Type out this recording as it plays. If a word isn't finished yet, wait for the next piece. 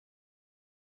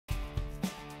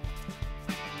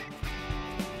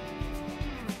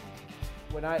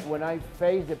when I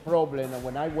faced the problem and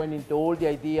when I went into all the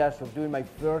ideas of doing my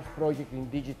first project in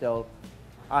digital,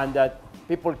 and that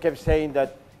people kept saying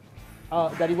that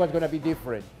it was going to be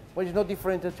different. But it's not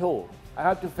different at all. I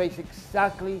had to face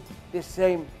exactly the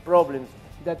same problems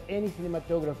that any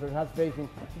cinematographer has facing.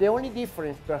 The only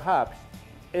difference, perhaps,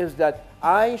 is that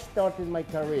I started my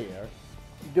career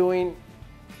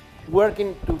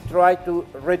working to try to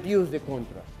reduce the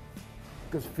contrast,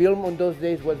 because film on those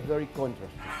days was very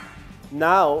contrasty.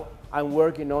 Now I'm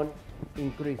working on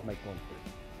increase my contrast.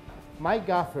 My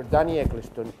gaffer, Danny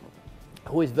Eccleston,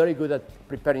 who is very good at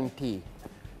preparing tea,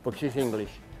 because she's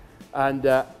English,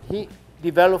 and he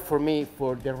developed for me,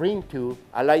 for the Ring 2,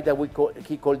 a light that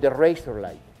he called the razor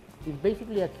light. It's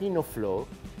basically a kinoflow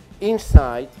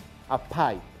inside a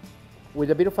pipe with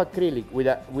a bit of acrylic,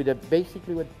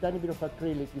 basically with a tiny bit of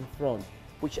acrylic in front,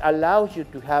 which allows you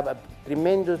to have a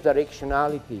tremendous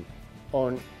directionality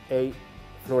on a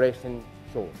fluorescent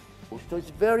source. So it's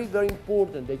very, very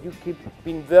important that you keep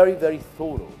being very, very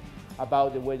thorough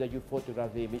about the way that you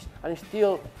photograph the image and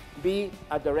still be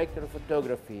a director of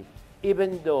photography,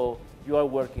 even though you are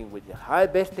working with the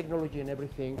best technology and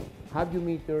everything. Have your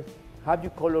meters, have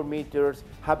your color meters,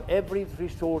 have every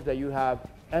resource that you have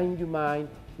in your mind,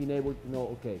 being able to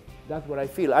know, okay, that's what I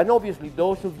feel. And obviously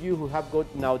those of you who have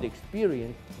got now the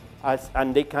experience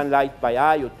and they can light by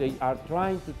eye, or they are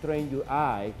trying to train your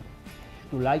eye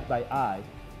to light by eye,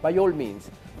 by all means,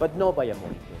 but not by a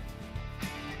monitor.